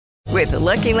With the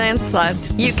Lucky Land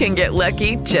Slots, you can get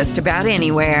lucky just about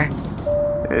anywhere.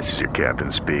 This is your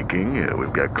captain speaking.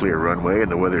 We've got clear runway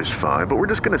and the weather's fine, but we're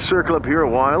just going to circle up here a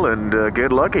while and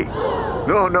get lucky.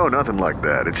 No, nothing like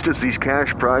that. It's just these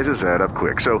cash prizes add up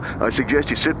quick. So I suggest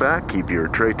you sit back, keep your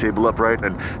tray table upright,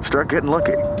 and start getting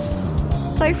lucky.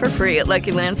 Play for free at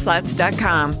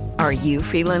LuckyLandSlots.com. Are you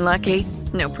feeling lucky?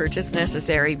 No purchase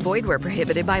necessary. Void where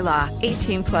prohibited by law.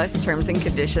 18 plus terms and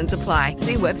conditions apply.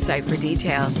 See website for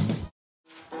details.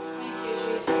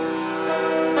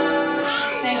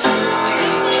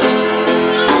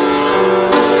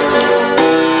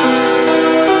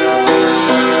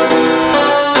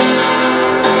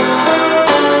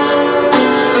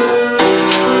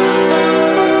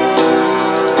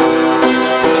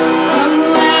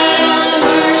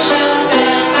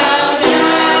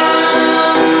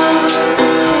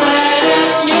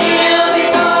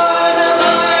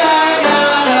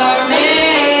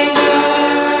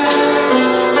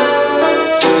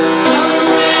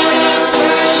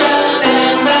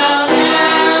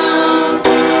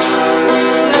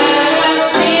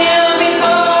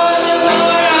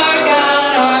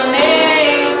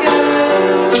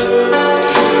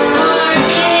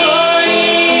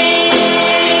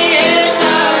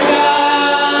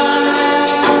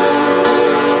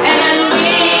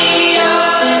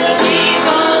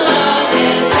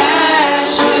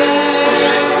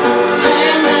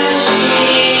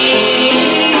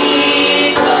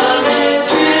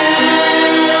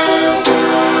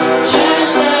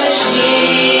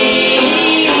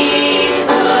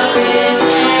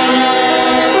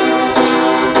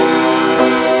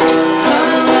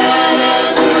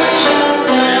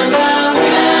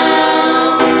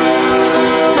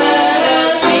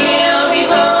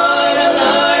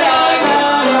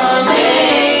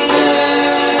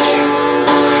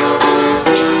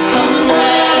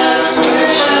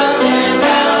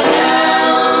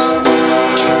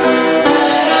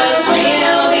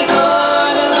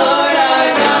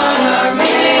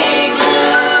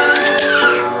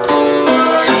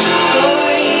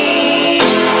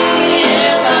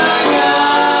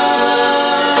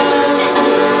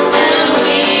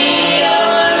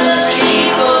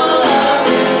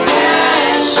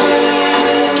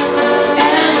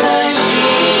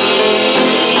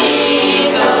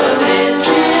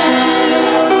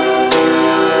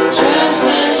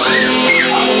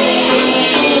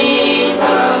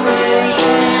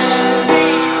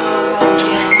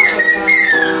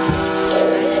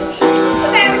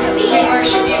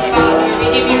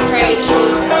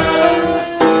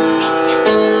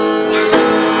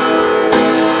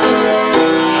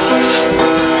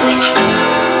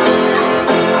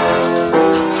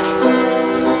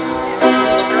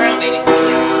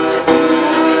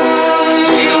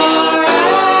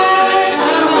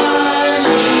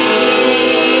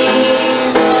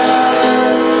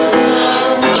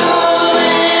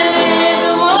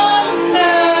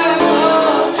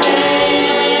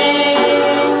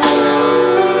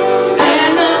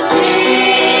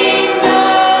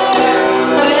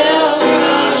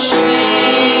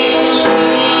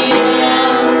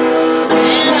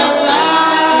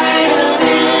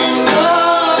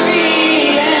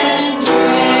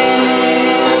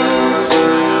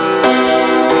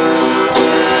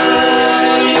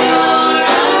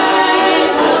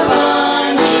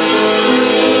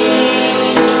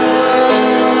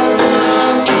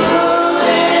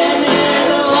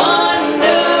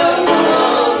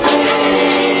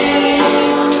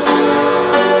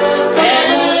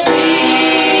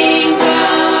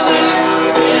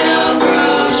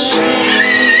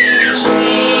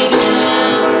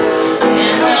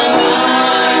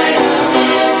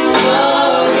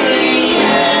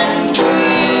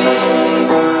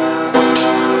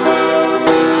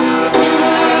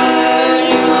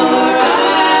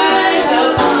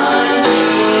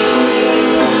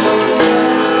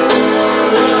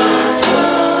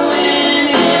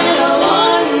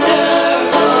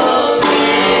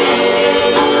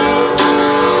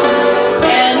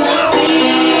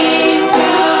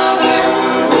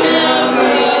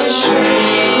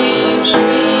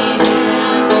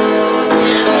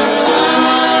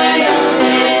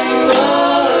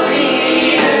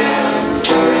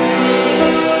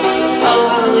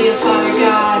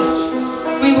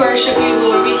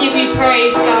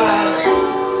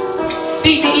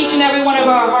 Speak to each and every one of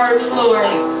our hearts, Lord.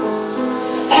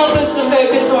 Help us to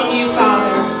focus on you,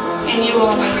 Father, and you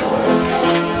only, Lord.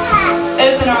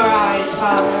 Open our eyes,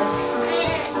 Father.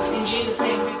 In Jesus'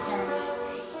 name we pray.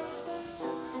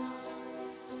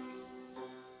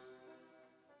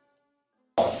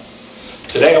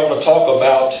 Today I want to talk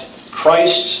about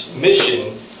Christ's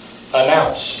mission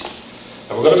announced.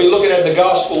 And we're going to be looking at the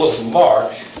Gospel of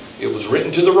Mark. It was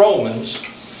written to the Romans,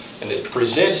 and it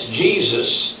presents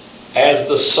Jesus as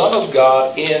the Son of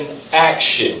God in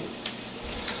action.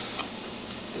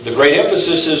 The great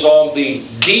emphasis is on the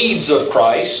deeds of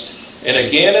Christ, and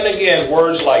again,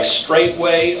 words like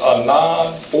straightway,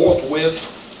 anon, forthwith,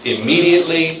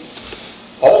 immediately,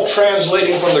 all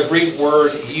translating from the Greek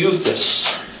word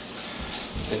euthys.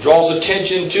 It draws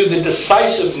attention to the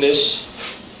decisiveness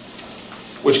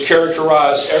which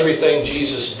characterized everything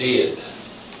Jesus did.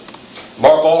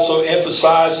 Mark also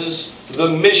emphasizes the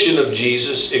mission of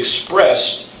Jesus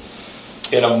expressed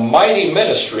in a mighty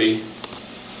ministry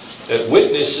that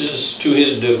witnesses to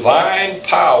His divine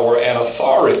power and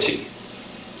authority.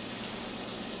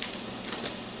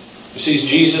 You see,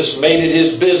 Jesus made it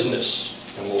His business,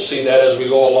 and we'll see that as we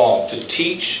go along, to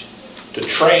teach, to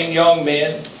train young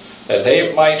men that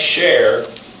they might share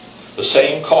the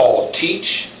same call,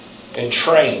 teach and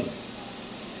train.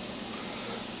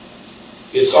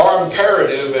 It's our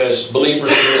imperative as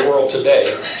believers in the world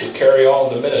today to carry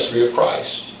on the ministry of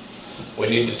Christ. We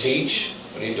need to teach,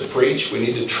 we need to preach, we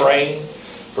need to train,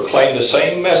 proclaim the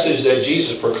same message that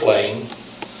Jesus proclaimed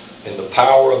in the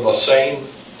power of the same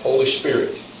Holy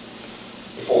Spirit.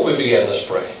 Before we begin, let's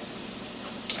pray.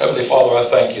 Heavenly Father, I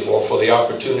thank you, Lord, for the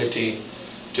opportunity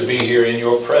to be here in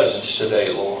your presence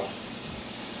today, Lord.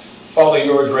 Father,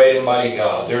 you're a great and mighty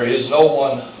God. There is no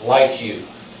one like you.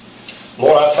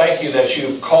 Lord, I thank you that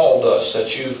you've called us,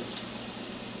 that you've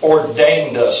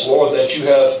ordained us, Lord, that you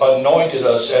have anointed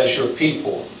us as your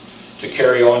people to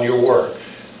carry on your work.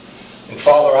 And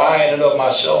Father, I in and of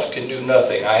myself can do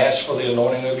nothing. I ask for the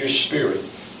anointing of your Spirit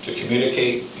to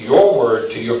communicate your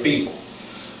word to your people.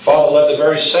 Father, let the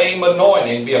very same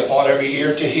anointing be upon every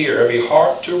ear to hear, every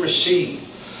heart to receive.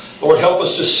 Lord, help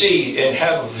us to see and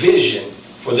have vision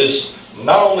for this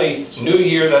not only new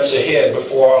year that's ahead, but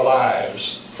for our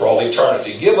lives, for all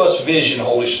eternity. Give us vision,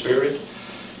 Holy Spirit.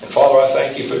 And Father, I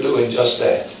thank you for doing just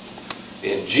that.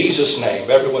 In Jesus' name.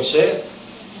 Everyone said,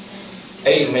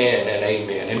 amen and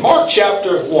amen. In Mark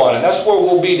chapter 1, and that's where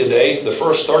we'll be today, the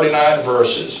first 39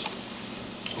 verses,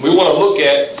 we want to look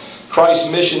at Christ's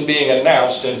mission being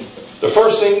announced. And the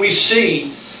first thing we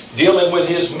see dealing with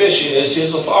His mission is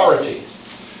His authority.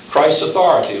 Christ's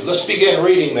authority. Let's begin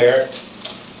reading there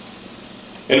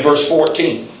in verse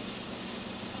 14.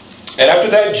 And after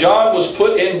that, John was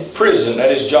put in prison,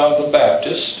 that is John the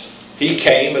Baptist. He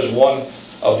came as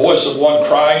a voice of one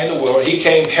crying in the wilderness. He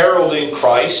came heralding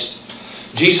Christ.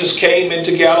 Jesus came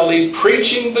into Galilee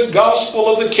preaching the gospel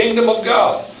of the kingdom of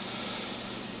God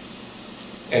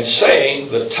and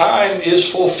saying, the time is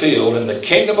fulfilled and the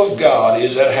kingdom of God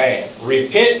is at hand.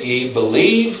 Repent ye,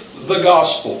 believe the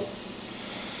gospel.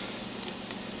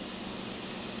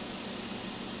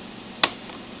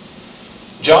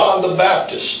 John the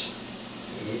Baptist,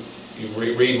 you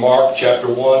read Mark chapter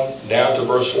 1 down to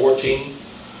verse 14,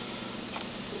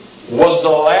 was the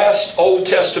last Old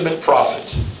Testament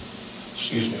prophet.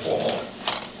 Excuse me for a moment.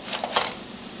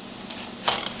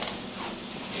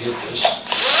 Get this.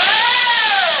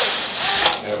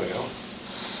 There we go.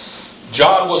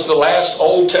 John was the last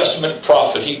Old Testament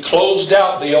prophet. He closed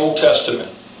out the Old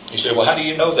Testament. You say, well, how do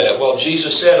you know that? Well,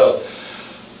 Jesus said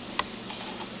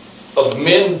of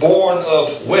men born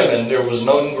of women, there was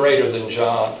none greater than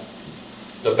John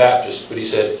the Baptist. But he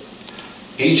said,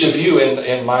 each of you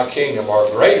in my kingdom are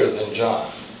greater than John.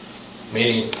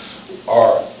 Meaning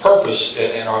our purpose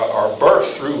and our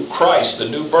birth through Christ, the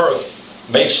new birth,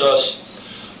 makes us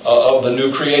of the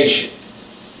new creation.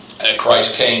 And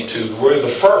Christ came to, we're the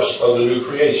first of the new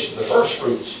creation, the first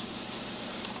fruits.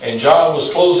 And John was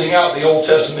closing out the Old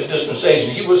Testament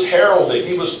dispensation. He was heralding,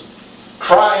 he was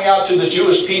crying out to the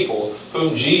Jewish people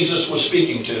whom Jesus was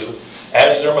speaking to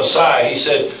as their Messiah. He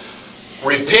said,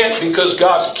 repent because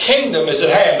God's kingdom is at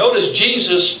hand. Notice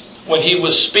Jesus, when He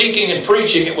was speaking and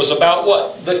preaching, it was about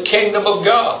what? The kingdom of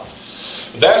God.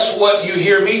 That's what you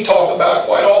hear me talk about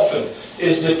quite often,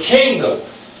 is the kingdom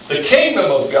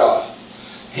of God.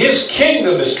 His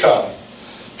kingdom is coming.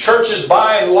 Churches,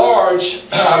 by and large,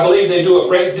 I believe they do a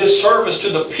great disservice to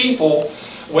the people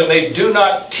when they do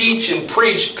not teach and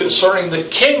preach concerning the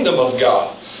kingdom of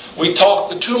God. We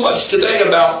talk too much today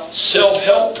about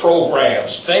self-help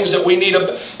programs, things that we need.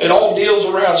 It all deals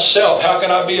around self. How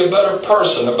can I be a better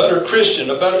person, a better Christian,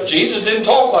 Jesus didn't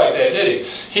talk like that, did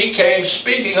He? He came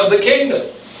speaking of the kingdom.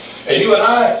 And you and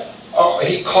I,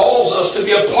 He calls us to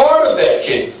be a part of that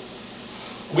kingdom.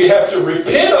 We have to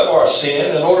repent of our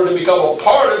sin in order to become a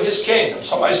part of His kingdom.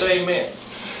 Somebody say amen.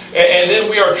 And then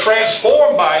we are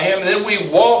transformed by Him. And then we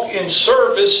walk in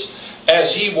service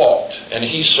as He walked and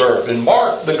He served. In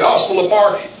Mark, the Gospel of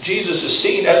Mark, Jesus is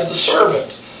seen as the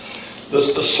servant.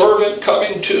 the servant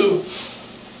coming to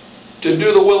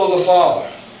do the will of the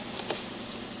Father.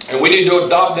 And we need to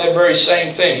adopt that very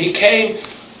same thing. He came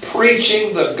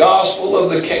preaching the gospel of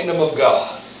the kingdom of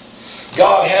God.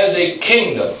 God has a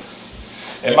kingdom.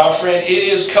 And my friend, it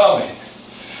is coming.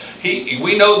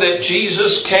 We know that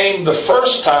Jesus came the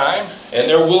first time, and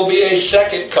there will be a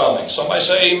second coming. Somebody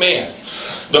say amen.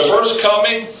 The first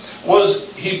coming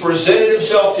was He presented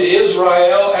Himself to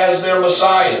Israel as their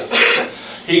Messiah.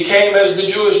 He came as the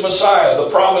Jewish Messiah, the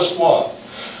promised one.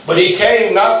 But He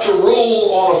came not to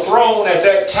rule on a throne at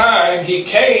that time. He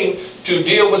came to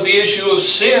deal with the issue of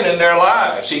sin in their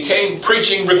lives. He came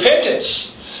preaching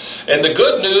repentance. And the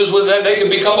good news was that they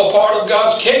could become a part of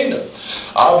God's kingdom.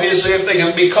 Obviously, if they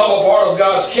could become a part of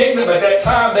God's kingdom at that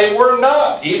time, they were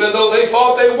not. Even though they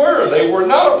thought they were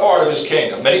not a part of His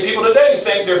kingdom. Many people today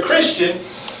think they're Christian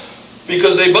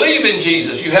because they believe in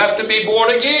Jesus. You have to be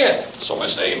born again.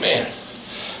 Somebody say amen.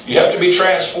 You have to be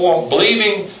transformed.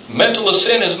 Believing mental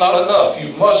sin is not enough.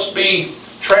 You must be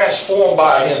transformed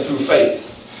by Him through faith.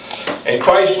 And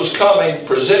Christ was coming,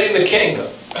 presenting the kingdom.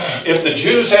 If the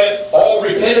Jews had all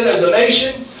repented as a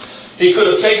nation, He could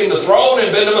have taken the throne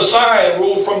and been the Messiah and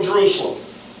ruled from Jerusalem.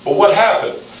 But what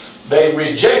happened? They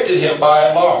rejected Him by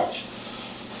and large.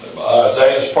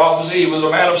 Isaiah's prophecy, He was a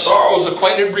man of sorrows,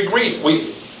 acquainted with grief.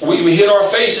 We hid our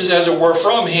faces, as it were,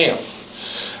 from Him.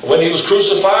 When He was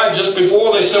crucified, just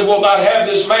before, they said, "We'll not have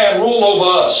this man rule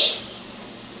over us."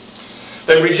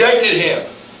 They rejected Him.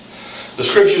 The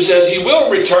Scripture says He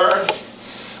will return.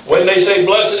 When they say,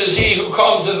 "Blessed is he who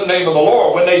comes in the name of the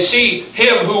Lord," when they see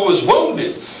Him who was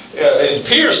wounded and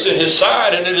pierced in His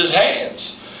side and in His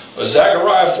hands. But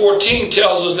Zechariah 14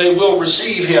 tells us they will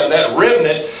receive Him, that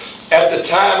remnant, at the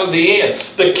time of the end.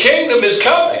 The kingdom is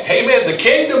coming. Amen. The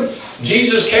kingdom,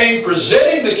 Jesus came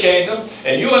presenting the kingdom,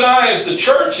 and you and I as the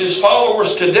church, His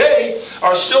followers today,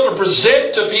 are still to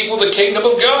present to people the kingdom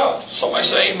of God. Somebody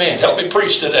say amen. Help me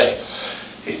preach today.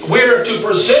 We're to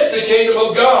present the kingdom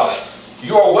of God.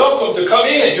 You are welcome to come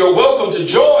in. You're welcome to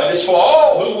join. It's for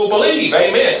all who will believe.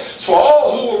 Amen. It's for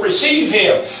all who will receive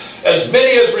Him. As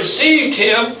many as received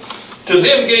Him, to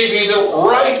them gave He the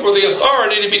right or the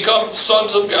authority to become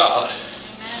sons of God.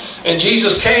 And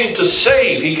Jesus came to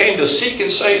save. He came to seek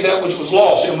and save that which was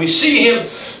lost. And we see Him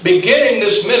beginning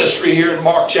this ministry here in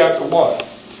Mark chapter 1.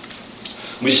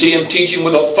 We see Him teaching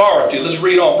with authority. Let's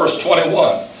read on verse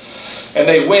 21. And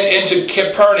they went into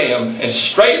Capernaum, and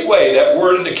straightway, that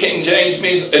word in the King James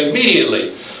means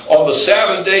immediately. On the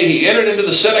Sabbath day, He entered into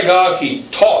the synagogue, He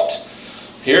taught.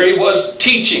 Here He was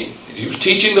teaching. He was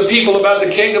teaching the people about the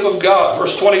kingdom of God.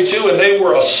 Verse 22, and they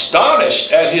were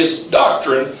astonished at His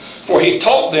doctrine, for He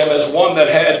taught them as one that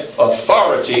had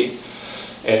authority,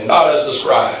 and not as the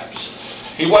scribes.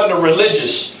 He wasn't a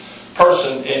religious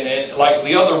person like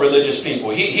the other religious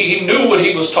people. He knew what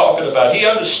He was talking about. He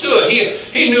understood.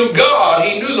 He knew God.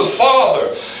 He knew the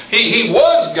Father. He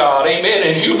was God, amen,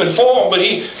 in human form. But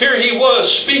here He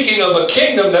was speaking of a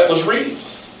kingdom that was real.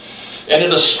 And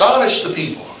it astonished the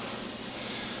people.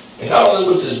 And not only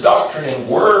was His doctrine and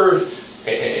word,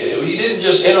 He didn't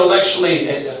just intellectually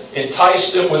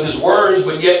entice them with His words,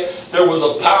 but yet there was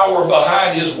a power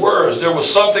behind His words. There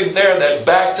was something there that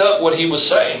backed up what He was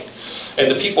saying. And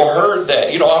the people heard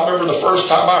that. You know, I remember the first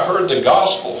time I heard the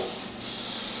gospel.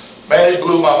 Man, it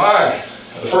blew my mind.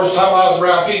 The first time I was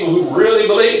around people who really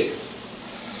believed.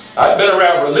 I'd been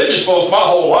around religious folks my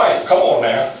whole life. Come on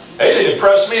now. They didn't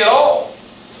impress me at all.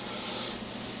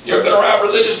 You ever been around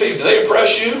religious people? Did they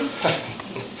impress you?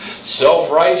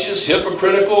 Self-righteous,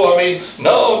 hypocritical. I mean,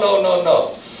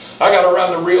 no. I got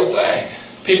around the real thing.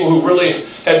 People who really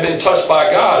had been touched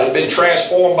by God, had been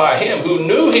transformed by Him, who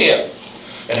knew Him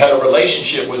and had a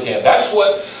relationship with Him. That's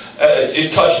what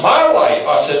it touched my life.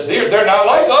 I said, they're not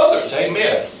like others.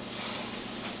 Amen.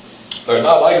 They're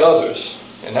not like others.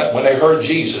 And that when they heard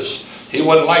Jesus, He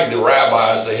wasn't like the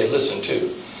rabbis they had listened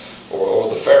to, or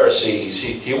the Pharisees.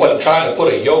 He wasn't trying to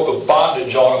put a yoke of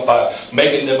bondage on them by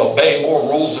making them obey more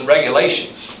rules and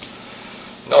regulations.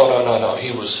 No.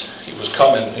 He was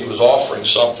coming. He was offering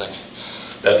something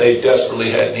that they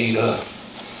desperately had need of.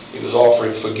 He was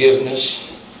offering forgiveness.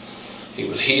 He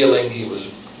was healing. He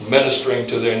was ministering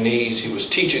to their needs. He was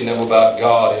teaching them about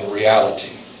God in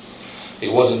reality. He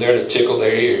wasn't there to tickle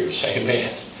their ears.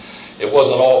 Amen. It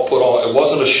wasn't all put on. It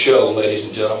wasn't a show, ladies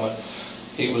and gentlemen.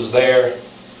 He was there.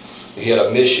 He had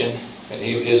a mission. And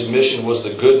his mission was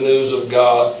the good news of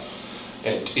God.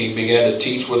 And he began to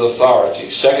teach with authority.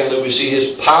 Secondly, we see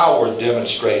His power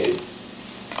demonstrated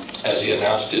as He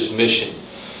announced His mission.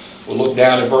 We'll look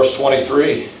down in verse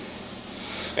 23.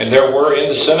 And there were in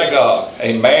the synagogue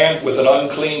a man with an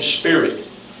unclean spirit,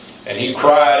 and he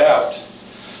cried out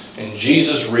And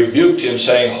Jesus rebuked him,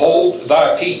 saying, hold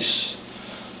thy peace.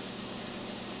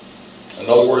 In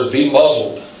other words, be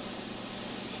muzzled.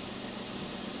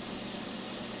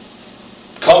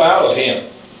 Come out of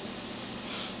him.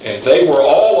 And they were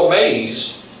all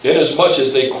amazed, inasmuch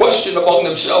as they questioned among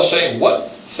themselves, saying,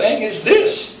 what thing is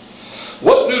this?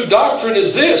 What new doctrine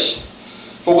is this?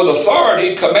 For with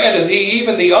authority commandeth he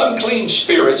even the unclean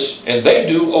spirits, and they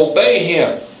do obey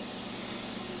him.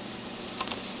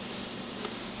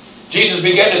 Jesus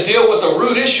began to deal with the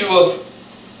root issue of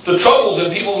the troubles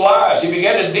in people's lives. He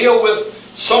began to deal with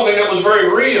something that was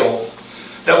very real,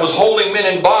 that was holding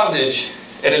men in bondage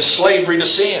and in slavery to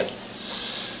sin.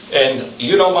 And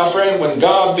you know, my friend, when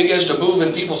God begins to move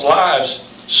in people's lives,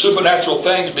 supernatural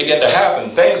things begin to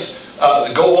happen. Things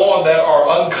go on that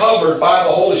are uncovered by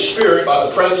the Holy Spirit, by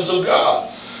the presence of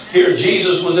God. Here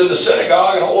Jesus was in the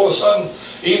synagogue, and all of a sudden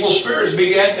evil spirits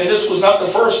began, and this was not the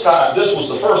first time. This was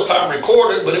the first time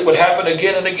recorded, but it would happen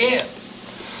again and again.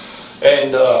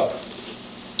 And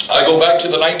I go back to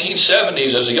the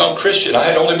 1970s as a young Christian. I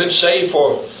had only been saved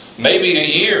for maybe a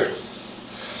year.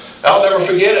 I'll never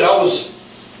forget it. I was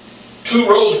 2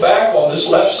 rows back on this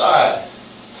left side.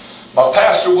 My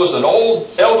pastor was an old,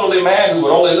 elderly man who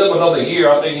would only live another year.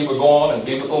 I think he would go on and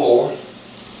be with the Lord.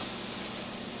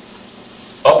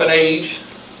 Up in age,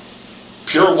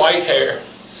 pure white hair,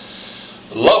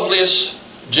 loveliest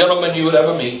gentleman you would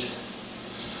ever meet.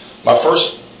 My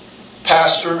first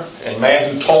pastor and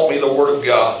man who taught me the Word of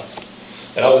God.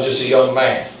 And I was just a young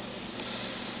man.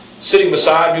 Sitting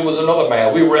beside me was another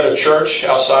man. We were at a church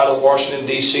outside of Washington,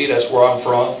 D.C. That's where I'm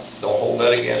from. Don't hold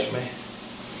that against me.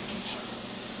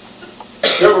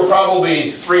 There were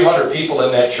probably 300 people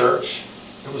in that church.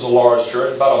 It was a large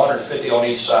church, about 150 on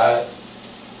each side.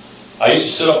 I used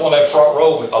to sit up on that front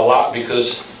row a lot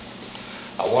because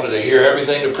I wanted to hear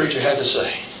everything the preacher had to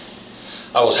say.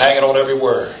 I was hanging on every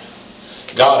word.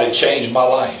 God had changed my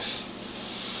life.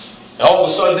 And all of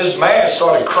a sudden this man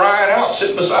started crying out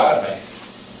sitting beside me.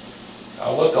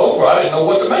 I looked over. I didn't know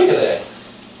what to make of that.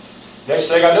 Next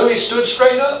thing I knew, he stood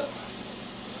straight up.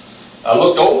 I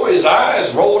looked over, his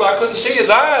eyes rolled. I couldn't see his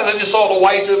eyes. I just saw the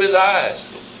whites of his eyes.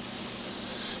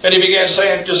 And he began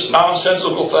saying just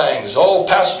nonsensical things. Oh,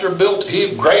 Pastor Bill,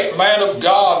 he great man of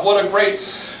God. What a great...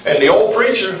 And the old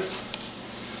preacher,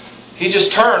 he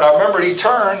just turned. I remember he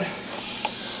turned,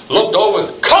 looked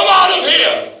over, come out of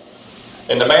here!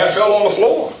 And the man fell on the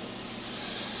floor.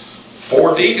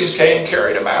 4 deacons came and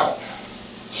carried him out.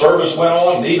 Service went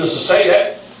on. Needless to say,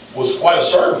 that was quite a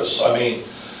service. I mean,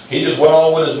 he just went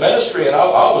on with his ministry, and I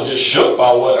was just shook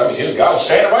by what... I mean, his guy was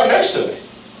standing right next to me.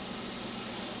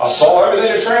 I saw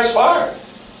everything that transpired.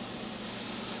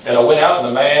 And I went out, and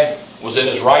the man was in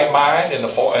his right mind in the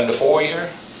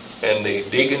foyer, and the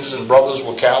deacons and brothers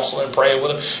were counseling and praying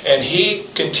with him, and he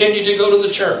continued to go to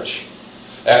the church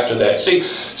after that. See,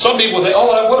 some people think,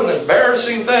 oh, what an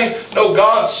embarrassing thing. No,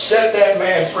 God set that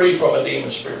man free from a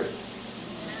demon spirit.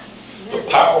 The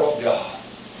power of God.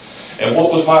 And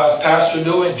what was my pastor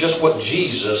doing? Just what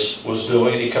Jesus was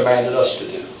doing, and he commanded us to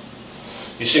do.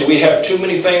 You see, we have too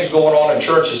many things going on in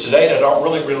churches today that aren't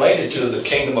really related to the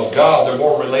kingdom of God. They're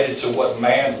more related to what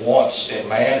man wants and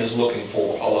man is looking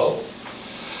for. Hello?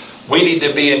 We need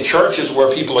to be in churches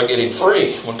where people are getting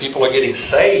free, when people are getting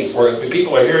saved, where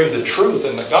people are hearing the truth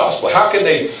and the gospel. How can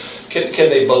they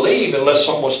believe unless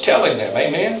someone's telling them?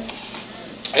 Amen?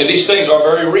 And these things are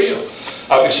very real.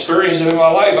 I've experienced it in my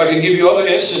life. I can give you other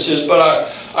instances, but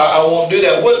I won't do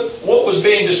that. What was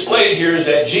being displayed here is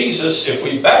that Jesus, if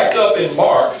we back up in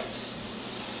Mark,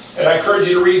 and I encourage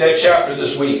you to read that chapter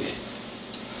this week,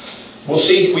 we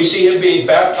see him being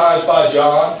baptized by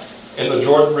John in the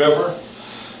Jordan River.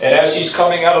 And as he's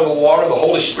coming out of the water, the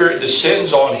Holy Spirit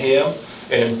descends on him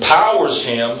and empowers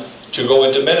him to go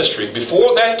into ministry.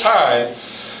 Before that time,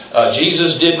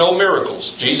 Jesus did no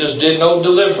miracles. Jesus did no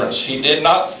deliverance. He did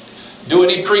not do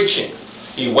any preaching.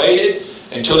 He waited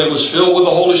until he was filled with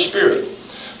the Holy Spirit.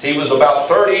 He was about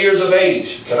 30 years of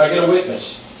age. Can I get a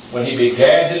witness? When he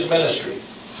began his ministry.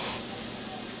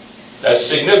 That's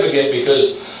significant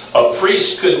because a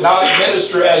priest could not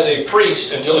minister as a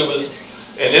priest until he was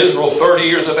in Israel 30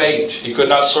 years of age. He could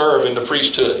not serve in the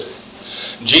priesthood.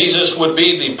 Jesus would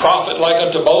be the prophet like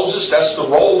unto Moses. That's the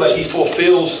role that he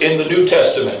fulfills in the New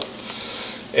Testament.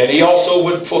 And he also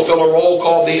would fulfill a role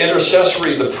called the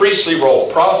intercessory, the priestly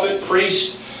role. Prophet,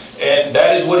 priest, and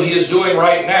that is what he is doing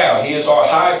right now. He is our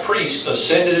high priest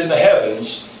ascended in the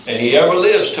heavens, and he ever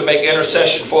lives to make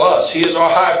intercession for us. He is our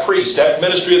high priest. That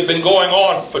ministry has been going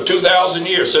on for 2,000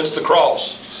 years since the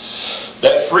cross.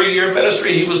 That 3-year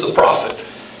ministry, he was the prophet.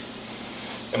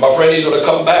 And my friend, he's going to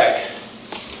come back,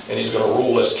 and he's going to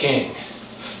rule as king.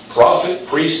 prophet,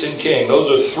 priest, and king.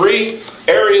 Those are three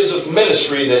areas of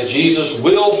ministry that Jesus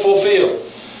will fulfill.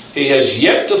 He has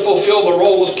yet to fulfill the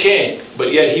role of king,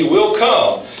 but yet he will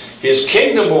come. His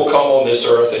kingdom will come on this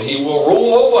earth, and he will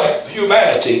rule over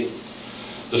humanity,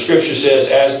 the scripture says,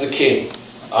 as the king.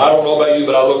 I don't know about you,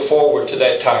 but I look forward to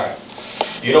that time.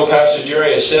 You know, Pastor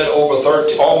Jerry has said over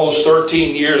almost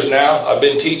 13 years now, I've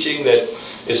been teaching that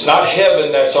it's not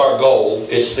heaven that's our goal,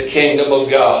 it's the kingdom of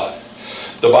God.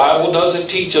 The Bible doesn't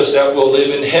teach us that we'll live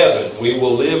in heaven. We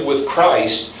will live with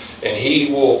Christ, and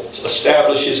he will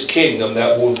establish his kingdom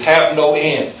that will have no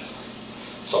end.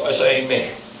 So I say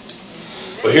amen.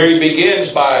 But here he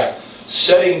begins by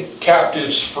setting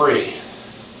captives free.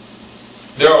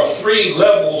 There are three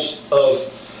levels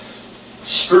of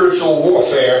spiritual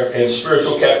warfare and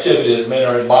spiritual captivity that men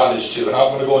are in bondage to. And I'm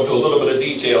going to go into a little bit of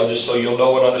detail just so you'll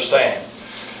know and understand.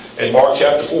 In Mark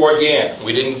chapter 4 again,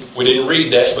 we didn't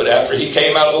read that, but after he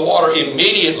came out of the water,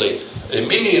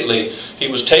 immediately he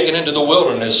was taken into the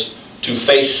wilderness to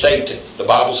face Satan. The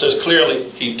Bible says clearly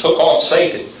he took on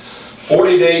Satan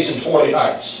 40 days and 40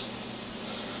 nights.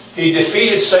 He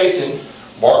defeated Satan,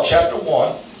 Mark chapter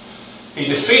 1. He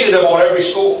defeated him on every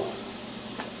score.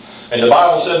 And the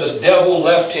Bible said the devil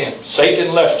left him.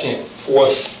 Satan left him for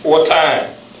a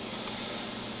time.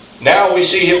 Now we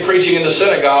see him preaching in the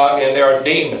synagogue, and there are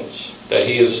demons that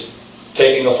he is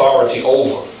taking authority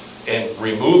over and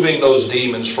removing those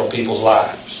demons from people's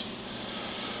lives.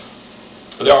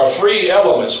 There are three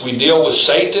elements. We deal with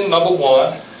Satan, number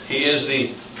one. He is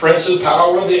the prince and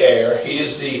power of the air. He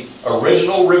is the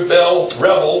original rebel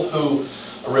who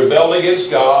rebelled against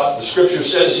God. The scripture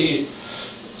says he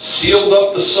sealed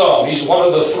up the sum. He's one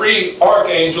of the three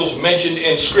archangels mentioned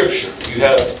in scripture. You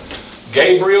have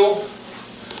Gabriel,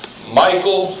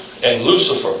 Michael, and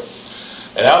Lucifer.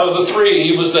 And out of the three,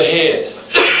 he was the head.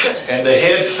 And the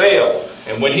head fell.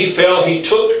 And when he fell, he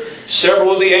took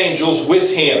several of the angels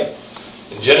with him.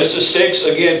 And Genesis 6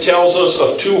 again tells us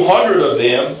of 200 of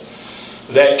them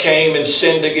that came and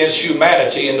sinned against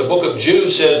humanity. And the book of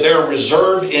Jude says they're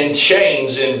reserved in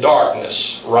chains in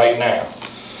darkness right now.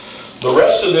 The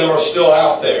rest of them are still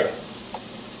out there.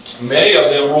 Many of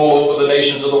them rule over the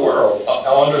nations of the world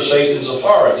under Satan's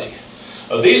authority.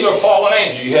 These are fallen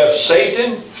angels. You have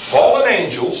Satan, fallen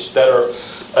angels that are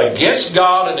against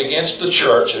God and against the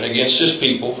church and against his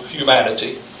people,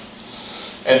 humanity.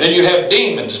 And then you have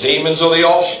demons. Demons are the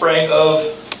offspring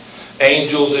of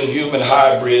angels and human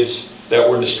hybrids that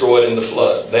were destroyed in the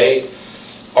flood. They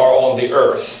are on the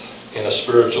earth in a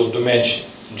spiritual dimension.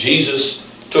 Jesus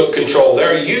took control.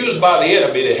 They're used by the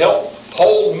enemy to help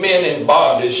hold men in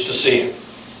bondage to sin.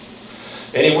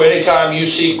 Anytime you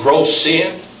see gross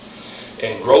sin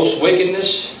and gross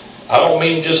wickedness, I don't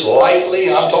mean just lightly,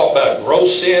 I'm talking about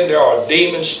gross sin. There are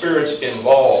demon spirits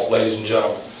involved, ladies and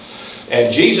gentlemen.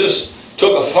 And Jesus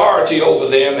took authority over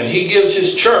them, and he gives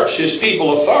his church, his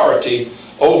people, authority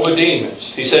over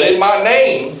demons. He said, in my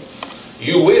name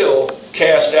you will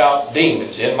cast out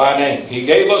demons. In my name. He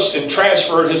gave us and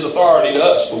transferred his authority to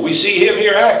us. But we see him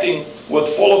here acting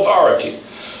with full authority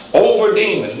over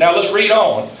demons. Now let's read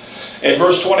on. In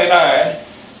verse 29,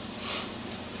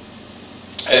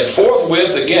 and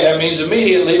forthwith, again, that means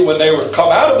immediately when they were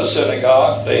come out of the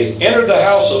synagogue, they entered the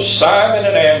house of Simon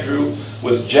and Andrew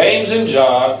with James and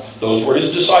John. Those were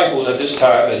his disciples at this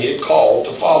time that he had called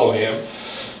to follow him.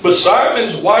 But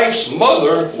Simon's wife's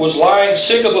mother was lying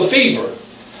sick of a fever.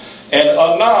 And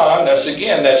anon, that's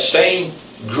again that same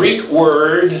Greek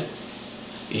word,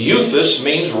 euthus,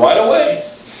 means right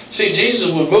away. See, Jesus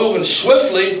was moving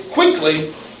swiftly,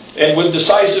 quickly, and with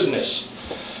decisiveness.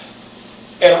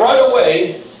 And right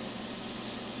away,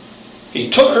 he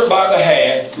took her by the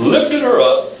hand, lifted her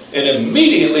up, and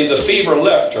immediately the fever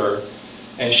left her,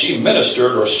 and she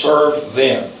ministered or served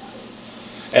them.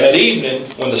 And at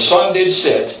evening, when the sun did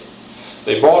set,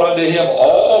 they brought unto him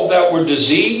all that were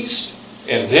diseased,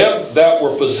 and them that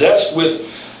were possessed with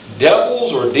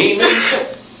devils or demons.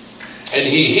 And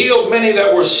he healed many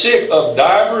that were sick of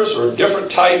divers or different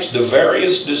types, the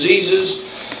various diseases.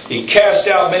 He cast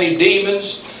out many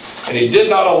demons, and he did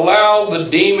not allow the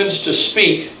demons to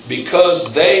speak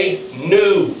because they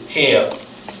knew him.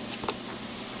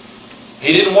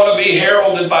 He didn't want to be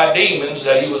heralded by demons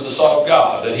that he was the Son of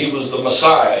God, that he was the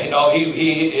Messiah.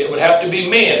 It would have to be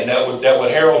men that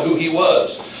would herald who he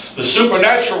was. The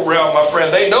supernatural realm, my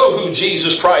friend, they know who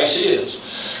Jesus Christ is.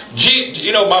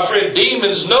 My friend,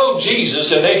 demons know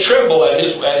Jesus and they tremble at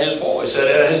his voice,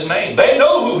 at his name. They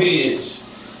know who he is.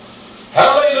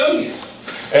 Hallelujah.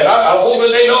 And I hope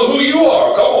that they know who you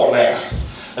are. Come on now.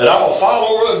 that I'm a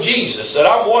follower of Jesus, that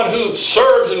I'm one who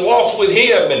serves and walks with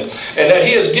Him, and that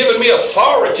He has given me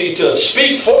authority to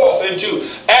speak forth and to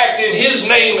act in His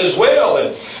name as well.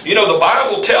 And you know, the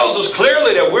Bible tells us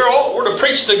clearly that we're to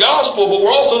preach the gospel, but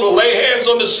we're also to lay hands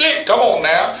on the sick. Come on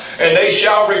now. And they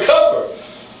shall recover.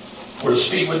 We're to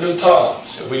speak with new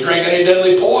tongues. If we drink any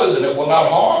deadly poison, it will not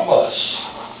harm us.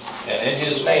 And in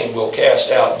His name we'll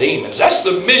cast out demons. That's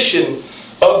the mission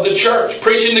of the church.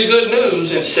 Preaching the good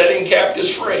news and setting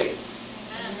captives free.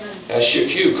 That's your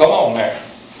cue. Come on now.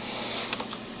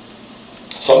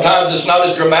 Sometimes it's not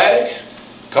as dramatic.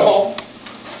 Come on.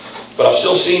 But I've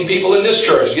still seen people in this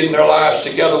church getting their lives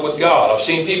together with God. I've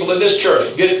seen people in this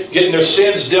church getting their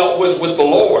sins dealt with the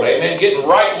Lord. Amen. Getting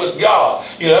right with God.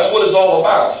 You know, that's what it's all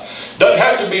about. Doesn't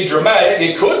have to be dramatic.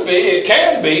 It could be. It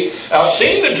can be. I've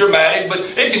seen the dramatic, but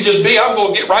it can just be, I'm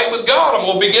going to get right with God. I'm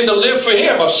going to begin to live for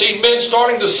Him. I've seen men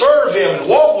starting to serve Him and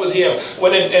walk with Him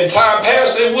when in time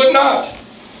past they would not.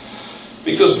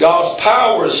 Because God's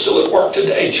power is still at work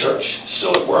today, church.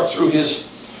 Still at work through His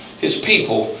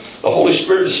people. The Holy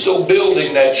Spirit is still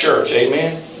building that church.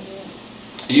 Amen.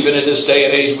 Even in this day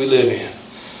and age we live in.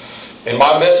 And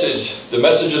my message, the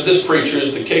message of this preacher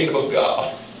is the kingdom of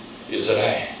God is at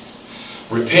hand.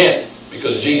 Repent,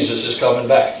 because Jesus is coming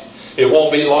back. It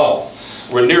won't be long.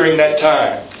 We're nearing that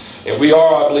time. And we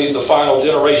are, I believe, the final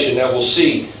generation that will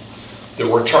see the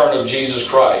return of Jesus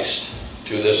Christ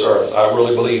to this earth. I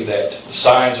really believe that. The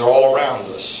signs are all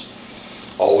around us.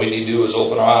 All we need to do is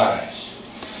open our eyes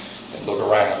and look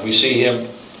around. We see Him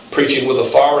preaching with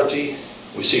authority.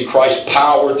 We see Christ's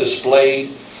power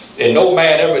displayed. And no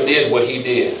man ever did what He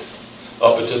did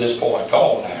up until this point. Come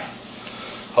on now.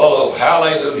 Hello.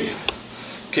 Hallelujah.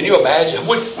 Can you imagine?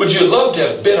 Would you love to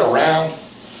have been around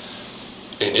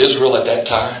in Israel at that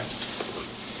time?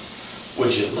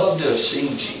 Would you love to have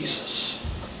seen Jesus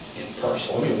in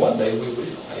person? I mean, one day we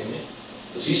will. Amen.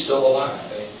 Because He's still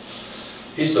alive. Amen.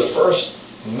 He's the first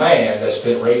man that's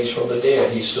been raised from the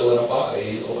dead. He's still in a body.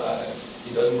 He's alive.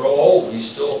 He doesn't grow old. He's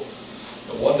still...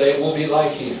 And one day we'll be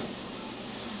like Him.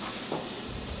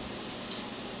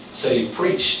 So He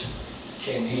preached.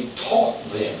 And He taught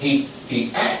them.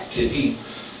 He acted.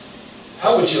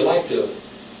 How would you like to have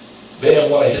been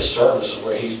in one of His services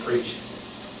where He's preaching?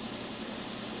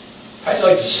 How'd you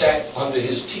like to sat under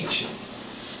His teaching?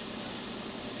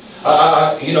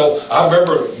 I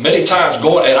remember many times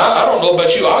going, and I don't know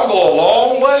about you, I go a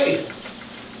long way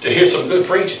to hear some good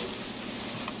preaching.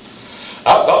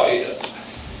 I've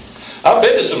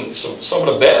been to some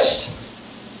of the best.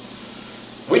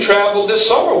 We traveled this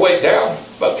summer way down,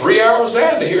 about 3 hours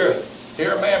down to hear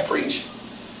a man preach.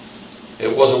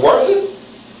 It wasn't worth it.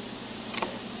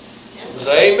 It was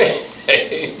amen.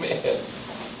 Amen.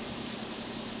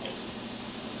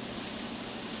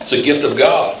 It's a gift of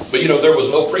God. But there was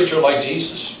no preacher like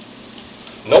Jesus.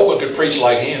 No one could preach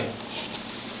like Him.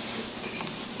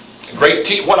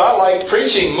 What I like,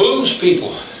 preaching moves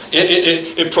people.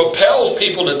 It propels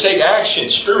people to take action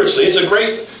spiritually. It's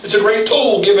a great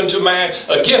tool given to man,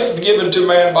 a gift given to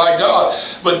man by God.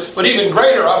 But even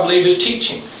greater, I believe, is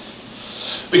teaching.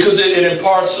 Because it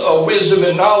imparts wisdom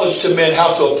and knowledge to men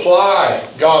how to apply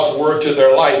God's Word to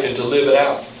their life and to live it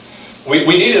out. We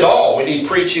need it all. We need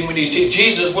preaching. We need teaching.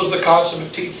 Jesus was the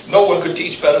consummate teacher. No one could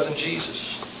teach better than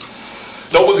Jesus.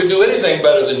 No one could do anything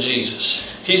better than Jesus.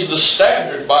 He's the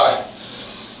standard by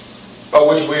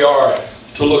which we are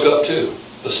to look up to.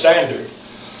 The standard.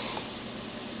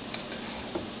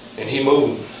 And He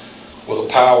moved with a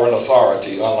power and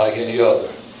authority unlike any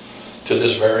other to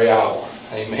this very hour.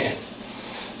 Amen.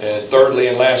 And thirdly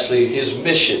and lastly, His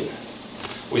mission.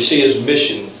 We see His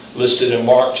mission listed in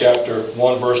Mark chapter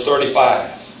 1 verse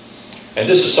 35. And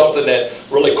this is something that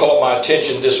really caught my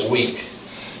attention this week.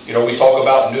 We talk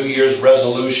about New Year's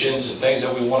resolutions and things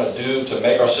that we want to do to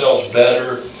make ourselves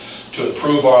better, to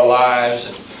improve our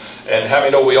lives. And how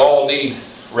many know we all need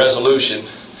resolution,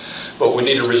 but we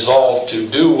need to resolve to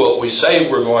do what we say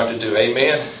we're going to do.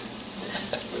 Amen?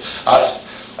 I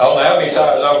don't know how many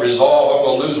times I resolve I'm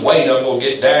going to lose weight, I'm going to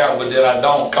get down, but then I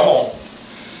don't. Come on.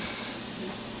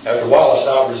 After a while I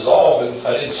start resolving.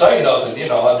 I didn't say nothing,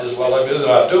 I just, either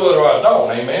I do it or I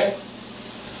don't. Amen?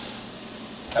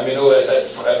 I mean,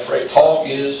 that phrase, talk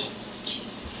is.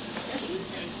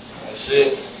 That's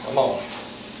it. Come on.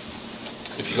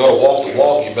 If you're going to walk the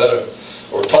walk, you better,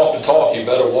 or talk the talk, you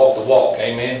better walk the walk.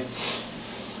 Amen?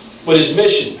 But His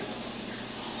mission.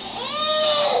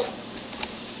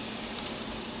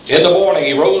 In the morning,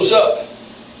 He rose up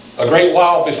a great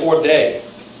while before day,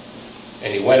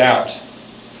 and He went out.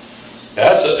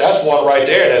 Now that's one right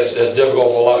there that's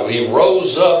difficult for a lot of people. He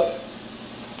rose up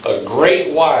a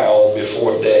great while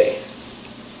before day.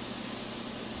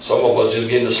 Some of us just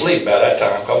getting to sleep by that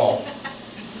time. Come on.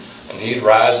 And he's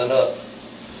rising up.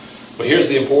 But here's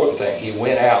the important thing. He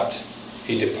went out.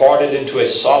 He departed into a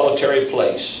solitary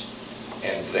place.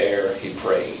 And there he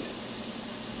prayed.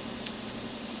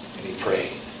 And he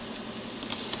prayed.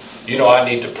 You know, I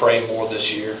need to pray more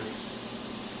this year.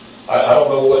 I don't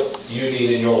know what you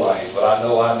need in your life, but I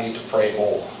know I need to pray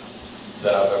more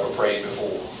than I've ever prayed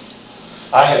before.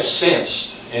 I have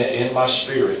sensed in my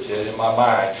spirit, in my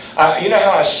mind. You know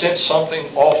how I sense something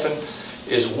often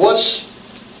is what's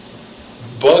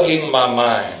bugging my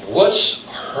mind? What's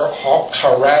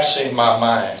harassing my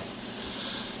mind?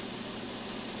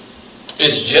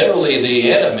 It's generally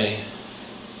the enemy,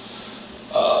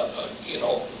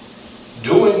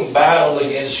 doing battle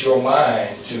against your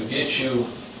mind to get you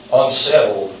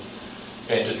unsettled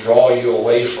and to draw you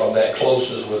away from that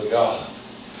closeness with God.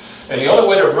 And the only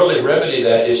way to really remedy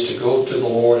that is to go to the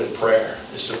Lord in prayer.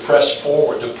 Is to press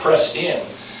forward, to press in.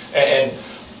 And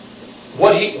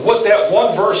what that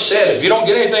one verse said, if you don't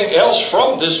get anything else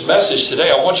from this message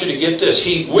today, I want you to get this.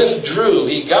 He withdrew.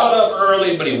 He got up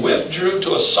early, but he withdrew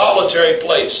to a solitary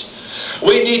place.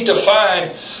 We need to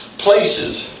find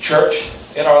places, church,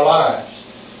 in our lives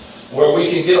where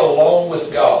we can get alone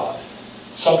with God.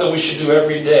 Something we should do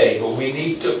every day, but we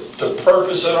need to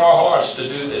purpose in our hearts to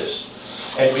do this.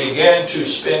 And begin to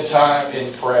spend time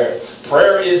in prayer.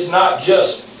 Prayer is not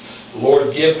just,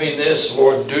 Lord, give me this.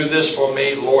 Lord, do this for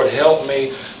me. Lord, help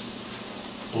me.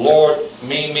 Lord,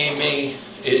 me.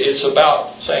 It's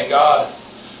about saying, God,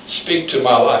 speak to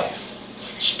my life.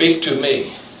 Speak to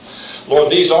me.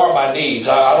 Lord, these are my needs.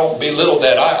 I don't belittle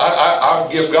that. I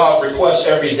give God requests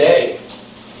every day.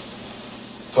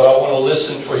 But I want to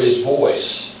listen for His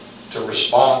voice to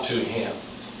respond to Him.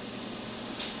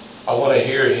 I want to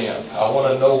hear Him. I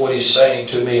want to know what He's saying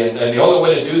to me. And the only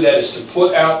way to do that is to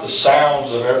put out the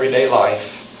sounds of everyday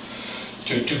life.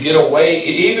 To get away,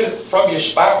 even from your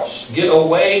spouse. Get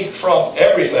away from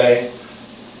everything.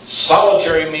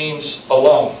 Solitary means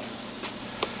alone.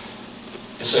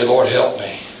 And say, Lord, help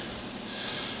me.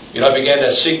 I began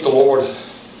to seek the Lord.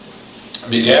 I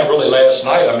began really last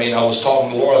night. I was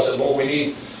talking to the Lord. I said, Lord,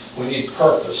 we need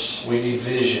purpose. We need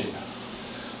vision.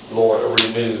 Lord,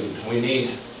 renewed. We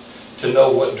need to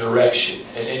know what direction.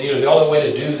 And the only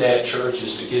way to do that, church,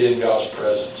 is to get in God's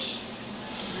presence.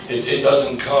 It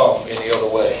doesn't come any other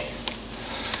way.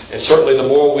 And certainly the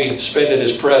more we spend in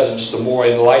His presence, the more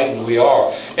enlightened we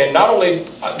are. And not only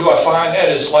do I find that,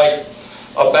 it's like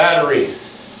a battery.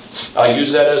 I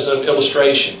use that as an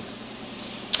illustration.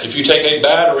 If you take a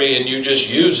battery and you just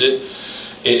use it,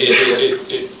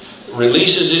 it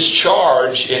releases its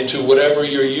charge into whatever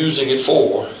you're using it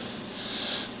for,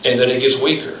 and then it gets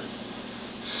weaker.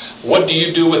 What do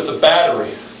you do with the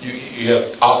battery? You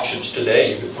have options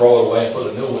today. You can throw it away and put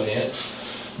a new one in.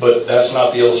 But that's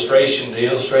not the illustration.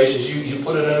 The illustration is you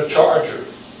put it in a charger,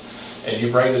 and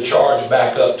you bring the charge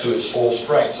back up to its full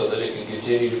strength so that it can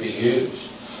continue to be used.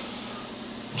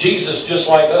 Jesus, just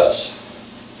like us,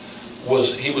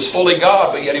 he was fully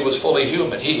God, but yet He was fully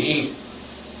human.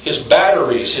 His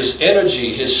batteries, His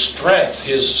energy, His strength,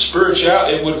 His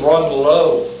spirituality, it would run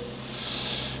low.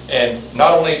 And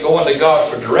not only going to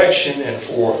God for direction and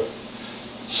for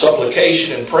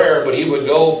supplication and prayer, but He would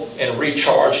go and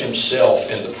recharge Himself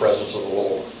in the presence of the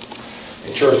Lord.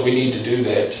 And church, we need to do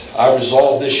that. I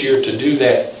resolved this year to do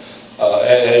that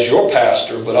as your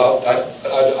pastor, but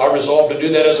I resolved to do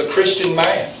that as a Christian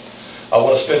man. I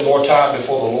want to spend more time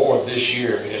before the Lord this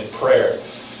year in prayer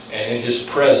and in His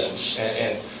presence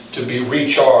and to be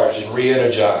recharged and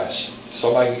re-energized.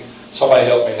 Somebody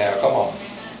help me now. Come on.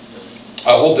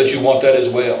 I hope that you want that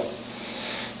as well.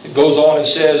 It goes on and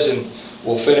says, and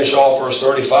we'll finish off verse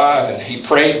 35, and he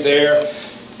prayed there.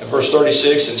 In verse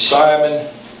 36, and Simon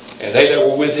and they that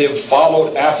were with him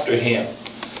followed after him.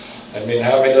 How many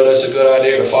know that's a good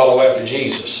idea to follow after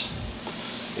Jesus?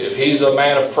 If He's a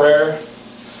man of prayer,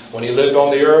 when He lived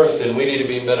on the earth, then we need to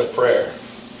be men of prayer.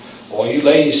 Well, you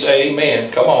ladies say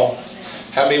amen. Come on.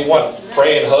 How many want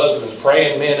praying husbands,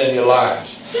 praying men in your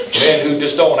lives? Men who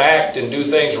just don't act and do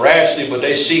things rashly, but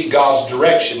they seek God's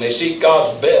direction. They seek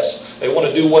God's best. They want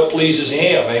to do what pleases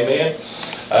Him. Amen.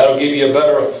 That'll give you a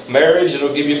better marriage.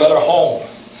 It'll give you a better home.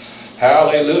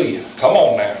 Hallelujah. Come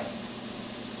on now.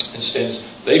 And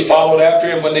they followed after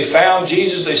Him. When they found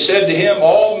Jesus, they said to Him,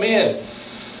 all men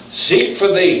seek for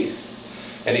Thee.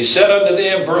 And He said unto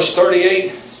them, verse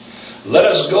 38, let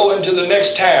us go into the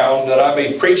next town, that I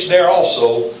may preach there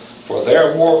also, for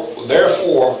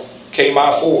therefore came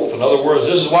I forth. In other words,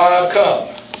 this is why I've come.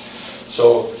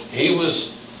 So He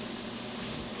was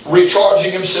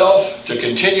recharging Himself to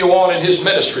continue on in His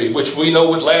ministry, which we know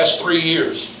would last 3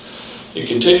 years. He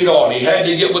continued on. He had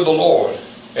to get with the Lord.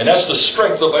 And that's the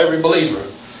strength of every believer,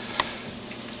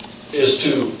 is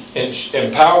to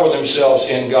empower themselves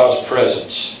in God's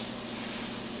presence.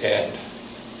 And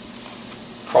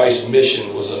Christ's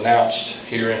mission was announced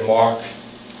here in Mark.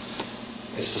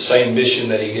 It's the same mission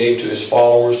that He gave to His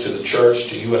followers, to the church,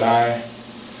 to you and I.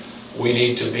 We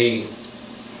need to be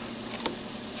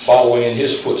following in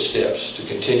His footsteps, to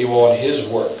continue on His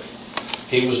work.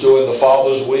 He was doing the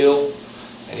Father's will,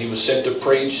 and He was sent to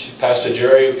preach. Pastor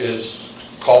Jerry is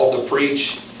called to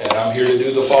preach, and I'm here to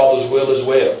do the Father's will as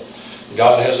well.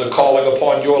 God has a calling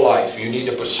upon your life. You need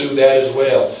to pursue that as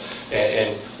well.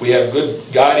 And we have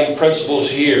good guiding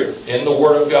principles here in the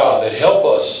Word of God that help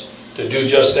us to do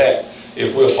just that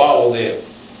if we'll follow them.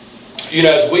 You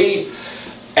know, as we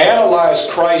analyze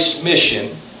Christ's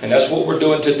mission, and that's what we're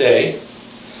doing today,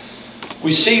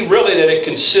 we see really that it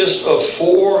consists of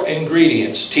 4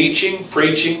 ingredients: teaching,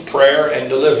 preaching, prayer, and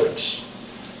deliverance.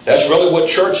 That's really what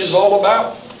church is all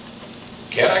about.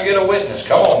 Can I get a witness?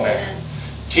 Come on, man.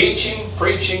 Teaching,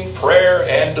 preaching, prayer,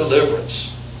 and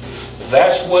deliverance.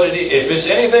 That's what it is. If it's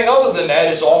anything other than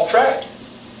that, it's off track.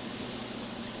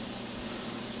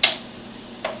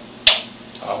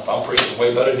 I'm preaching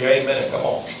way better than your amen. Come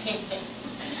on.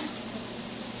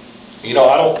 You know,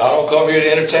 I don't come here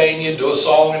to entertain you, do a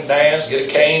song and dance, get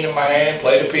a cane in my hand,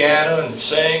 play the piano and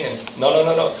sing. And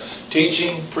no.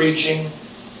 Teaching, preaching,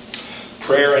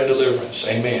 prayer, and deliverance.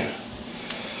 Amen.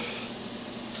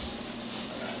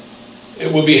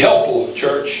 It would be helpful,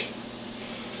 church.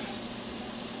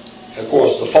 Of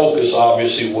course, the focus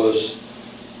obviously was,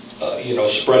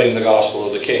 spreading the gospel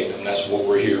of the kingdom. That's what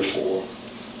we're here for.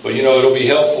 But it'll be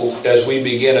helpful as we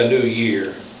begin a new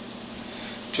year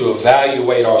to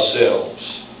evaluate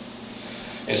ourselves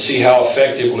and see how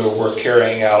effectively we're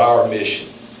carrying out our mission.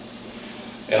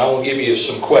 And I will give you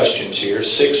some questions here,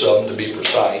 6 of them to be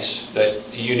precise,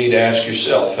 that you need to ask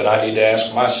yourself and I need to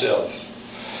ask myself.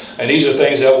 And these are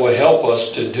things that will help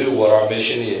us to do what our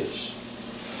mission is.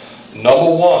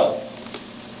 Number 1,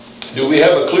 do we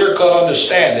have a clear-cut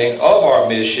understanding of our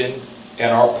mission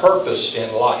and our purpose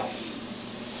in life?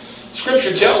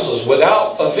 Scripture tells us,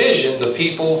 without a vision, the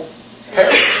people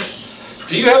perish.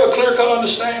 Do you have a clear-cut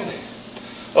understanding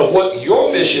of what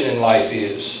your mission in life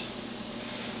is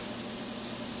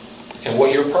and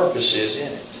what your purpose is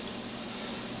in it?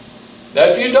 Now,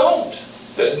 if you don't,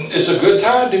 it's a good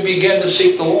time to begin to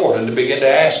seek the Lord and to begin to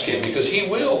ask Him, because He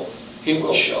will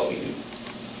show you.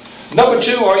 Number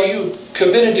 2, are you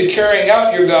committed to carrying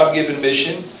out your God-given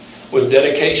mission with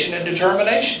dedication and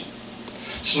determination?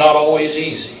 It's not always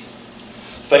easy.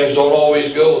 Things don't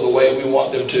always go the way we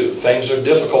want them to. Things are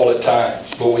difficult at times,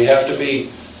 but we have to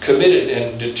be committed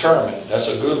and determined. That's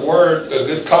a good word, a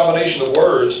good combination of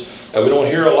words that we don't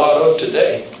hear a lot of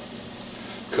today.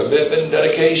 Commitment and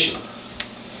dedication.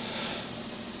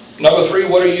 Number 3,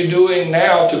 what are you doing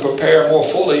now to prepare more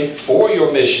fully for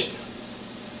your mission?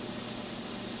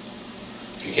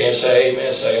 If you can't say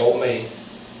amen, say, oh me.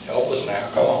 Help us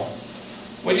now. Come on.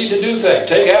 We need to do things.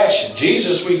 Take action.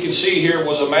 Jesus, we can see here,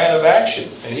 was a man of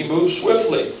action. And He moved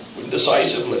swiftly,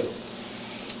 decisively.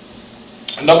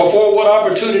 Number 4, what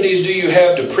opportunities do you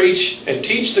have to preach and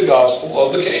teach the gospel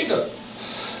of the kingdom?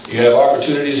 You have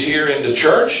opportunities here in the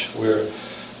church. We're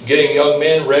getting young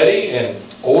men ready and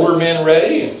older men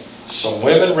ready and some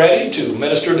women ready to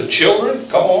minister to children.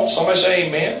 Come on, somebody say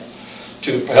amen.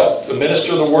 To help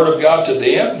minister the Word of God to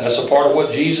them. That's a part of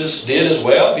what Jesus did as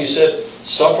well. He said,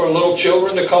 suffer little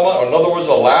children to come up. In other words,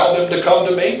 allow them to come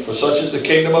to me, for such is the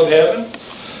kingdom of heaven.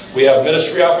 We have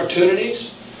ministry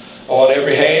opportunities on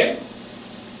every hand.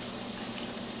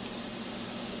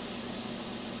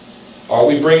 Are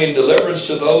we bringing deliverance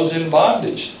to those in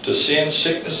bondage to sin,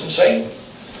 sickness, and Satan?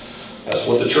 That's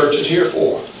what the church is here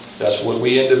for. That's what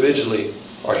we individually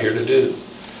are here to do.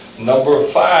 Number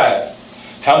 5,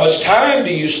 how much time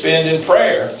do you spend in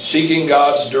prayer, seeking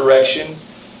God's direction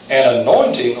and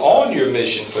anointing on your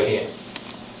mission for Him?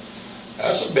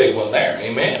 That's a big one there.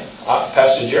 Amen.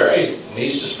 Pastor Jerry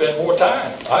needs to spend more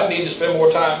time. I need to spend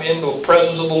more time in the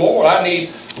presence of the Lord. I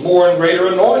need more and greater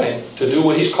anointing to do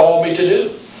what He's called me to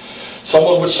do.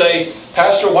 Someone would say,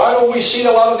 Pastor, why don't we see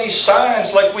a lot of these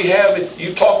signs like we have,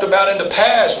 you talked about in the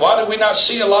past? Why did we not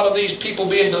see a lot of these people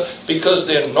because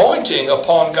the anointing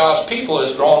upon God's people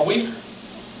has grown weaker.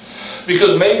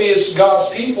 Because maybe it's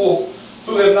God's people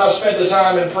who have not spent the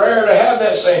time in prayer to have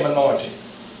that same anointing.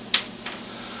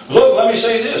 Look, let me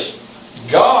say this.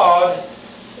 God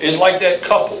is like that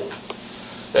couple,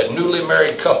 that newly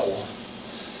married couple,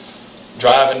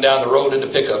 driving down the road in the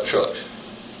pickup truck.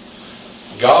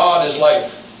 God is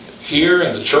like here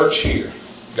in the church here.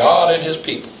 God and His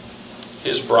people,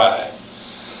 His bride.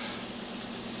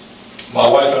 My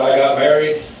wife and I got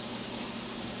married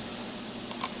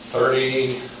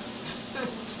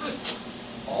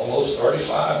almost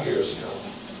 35 years ago.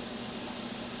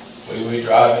 We were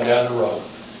driving down the road.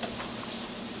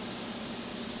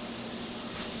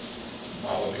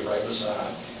 Mom would be right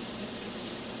beside me.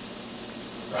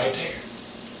 Right there.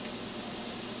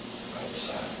 Right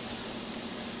beside me.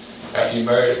 After you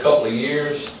married a couple of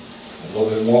years, a little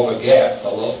bit more of a gap.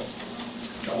 Hello?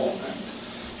 Come on, man.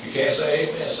 If you can't say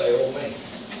amen, say oh me.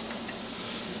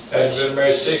 After been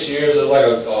married 6 years, it's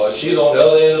like she's on the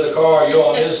other end of the car, you're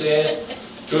on this end.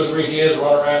 2 or 3 kids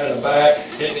run around in the back,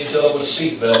 hitting each other with a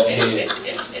seatbelt in the head.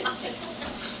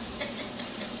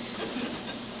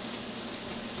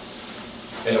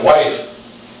 And the wife,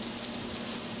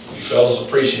 you fellas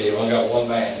appreciate it. I got one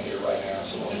man in here right now,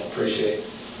 so I'm going to appreciate it.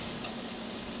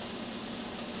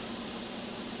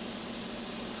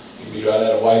 You'd be trying to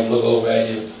have a wife look over at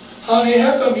you. Honey,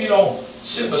 how come you don't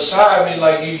sit beside me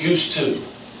like you used to?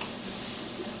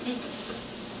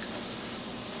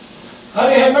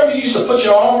 Honey, remember you used to put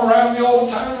your arm around me all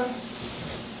the time?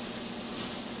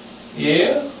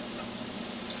 Yeah?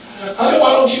 Honey,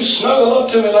 why don't you snuggle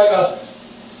up to me like a...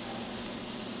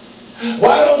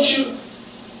 Why don't you...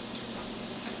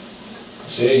 I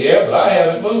said, yeah, but I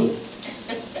haven't moved.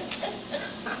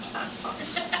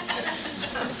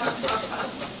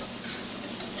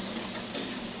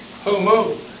 Who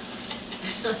moved?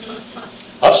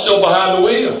 I'm still behind the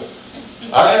wheel.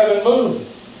 I haven't moved.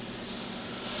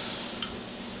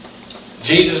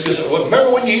 Jesus goes, well,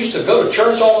 remember when you used to go to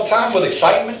church all the time with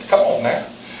excitement? Come on now.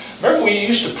 Remember when you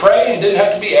used to pray and didn't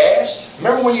have to be asked?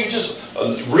 Remember when you just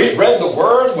read the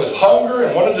Word with hunger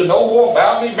and wanted to know more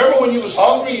about me? Remember when you was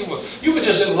hungry? You were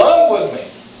just in love with me.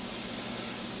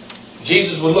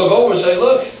 Jesus would look over and say,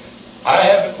 look, I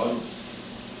haven't moved.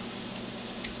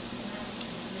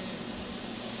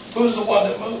 Who's the one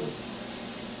that moved?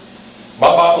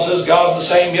 My Bible says God's the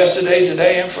same yesterday,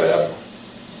 today, and forever.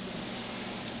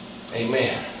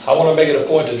 Amen. I want to make it a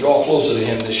point to draw closer to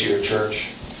Him this year, church.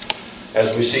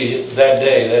 As we see that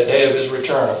day of His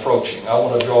return approaching, I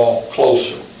want to draw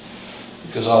closer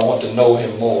because I want to know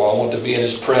Him more. I want to be in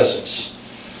His presence.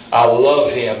 I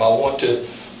love Him. I want to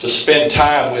spend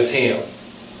time with Him.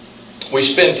 We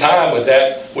spend time with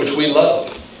that which we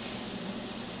love.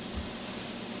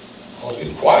 I was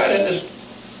getting quiet in this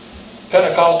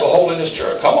Pentecostal holiness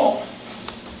church. Come on.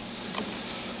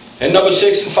 And number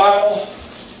 6 and final,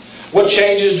 what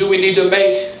changes do we need to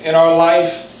make in our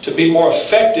life to be more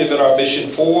effective in our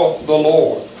mission for the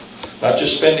Lord? Not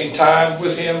just spending time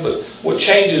with Him, but what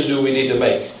changes do we need to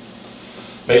make?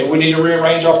 Maybe we need to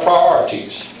rearrange our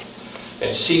priorities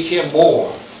and seek Him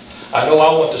more. I know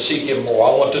I want to seek Him more.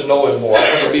 I want to know Him more. I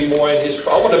want to be more in His.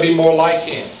 I want to be more like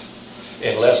Him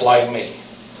and less like me.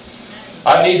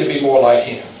 I need to be more like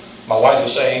Him. My wife will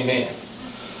say amen.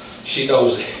 She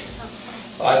knows it.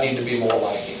 I need to be more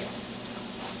like Him.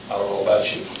 I don't know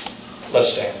about you.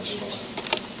 Let's stand this morning.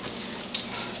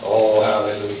 Oh,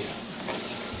 hallelujah.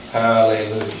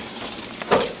 Hallelujah.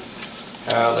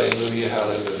 Hallelujah,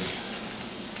 hallelujah.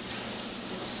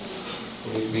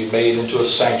 We be made into a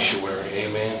sanctuary,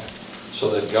 amen,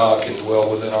 so that God can dwell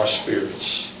within our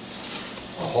spirits.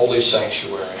 A holy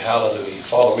sanctuary, hallelujah.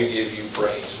 Father, we give You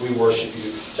praise. We worship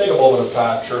You. Take a moment of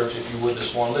time, church, if you would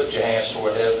this morning. Lift your hands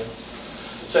toward heaven.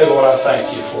 Say, Lord, I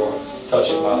thank You for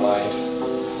touching my life.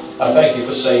 I thank You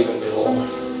for saving me, Lord.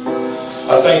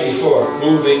 I thank You for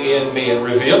moving in me and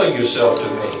revealing Yourself to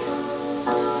me.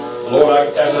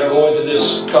 Lord, as I go into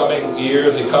this coming year,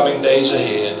 the coming days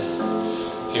ahead,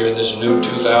 here in this new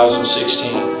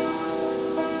 2016,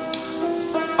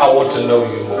 I want to know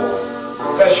You more.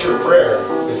 If that's your prayer,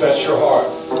 if that's your heart,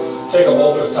 take a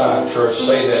moment of time, church,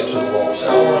 say that to the Lord. Say,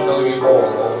 I want to know You more,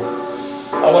 Lord.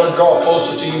 I want to draw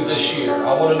closer to You this year.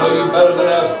 I want to know You better than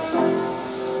ever.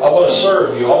 I want to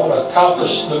serve You. I want to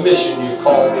accomplish the mission You've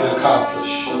called me to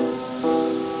accomplish.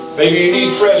 Maybe you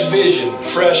need fresh vision,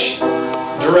 fresh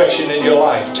direction in your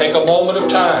life. Take a moment of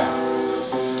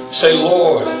time. Say,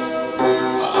 Lord,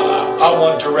 I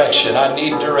want direction. I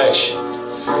need direction.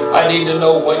 I need to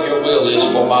know what Your will is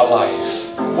for my life.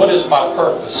 What is my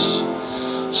purpose?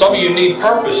 Some of you need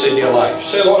purpose in your life.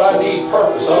 Say, Lord, I need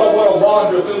purpose. I don't want to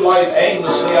wander through life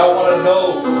aimlessly. I want to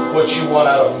know what You want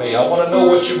out of me. I want to know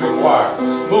what You require.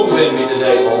 Move in me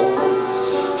today, Lord.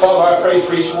 Father, I pray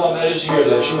for each one that is here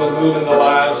that You would move in the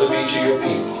lives of each of Your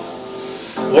people.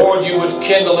 Lord, You would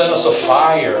kindle in us a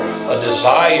fire, a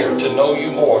desire to know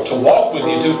You more, to walk with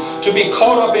You, to be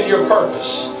caught up in Your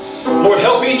purpose. Lord,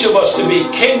 help each of us to be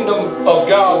kingdom of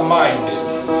God minded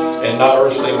and not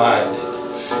earthly minded.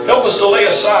 Help us to lay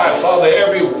aside, Father,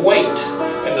 every weight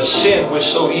and the sin which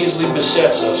so easily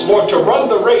besets us. Lord, to run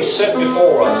the race set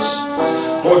before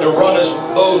us. Lord, to run as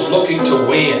those looking to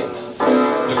win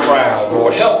the crown.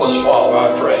 Lord, help us, Father,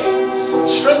 I pray.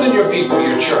 Strengthen your people,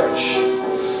 your church.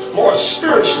 Lord,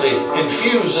 spiritually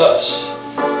infuse us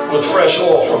with fresh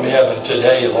oil from heaven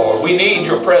today, Lord. We need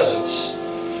your presence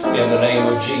in the name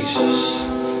of Jesus.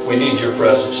 We need your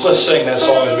presence. Let's sing that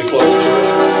song as we close the church.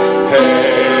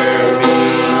 Prepare me.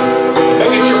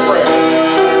 Make it your prayer.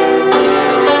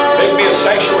 Make me a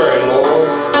sanctuary, Lord.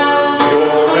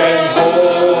 Pure and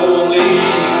holy,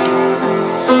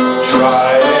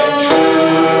 tried and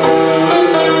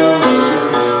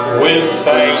true, with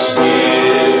thanksgiving.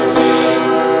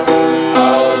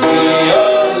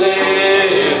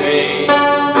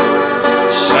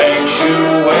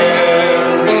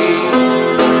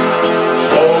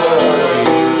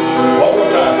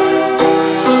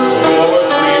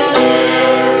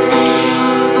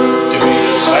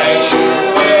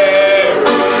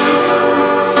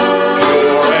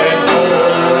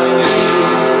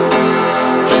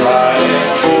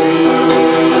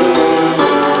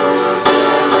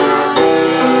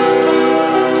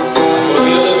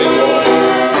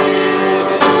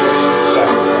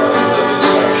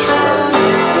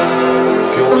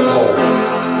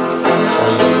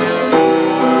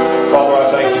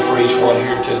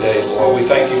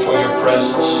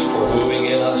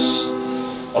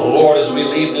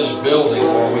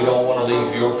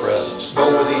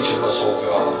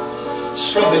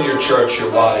 Strengthen your church,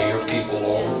 your body, your people,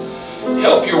 Lord.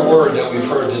 Help your word that we've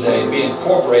heard today be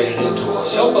incorporated into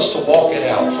us. Help us to walk it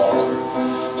out, Father.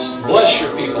 Bless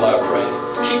your people, I pray.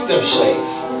 Keep them safe.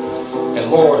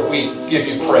 And Lord, we give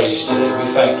you praise today.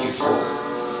 We thank you for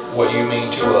what you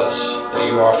mean to us, that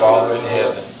you are Father in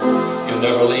heaven. You'll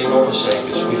never leave nor forsake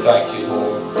us. We thank you,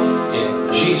 Lord.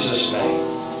 In Jesus'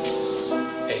 name.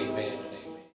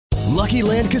 Lucky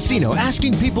Land Casino,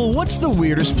 asking people, what's the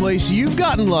weirdest place you've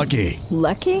gotten lucky?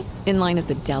 Lucky? In line at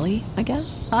the deli, I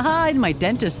guess? Aha, in my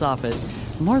dentist's office.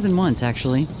 More than once,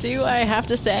 actually. Do I have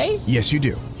to say? Yes, you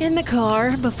do. In the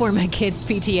car before my kids'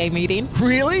 PTA meeting.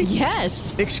 Really?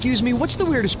 Yes. Excuse me, what's the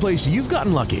weirdest place you've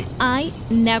gotten lucky? I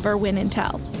never win and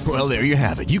tell. Well, there you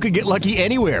have it. You can get lucky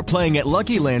anywhere, playing at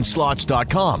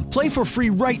LuckyLandSlots.com. Play for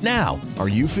free right now. Are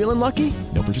you feeling lucky?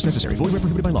 No purchase necessary. Void where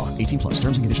prohibited by law. 18+.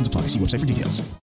 Terms and conditions apply. See website for details.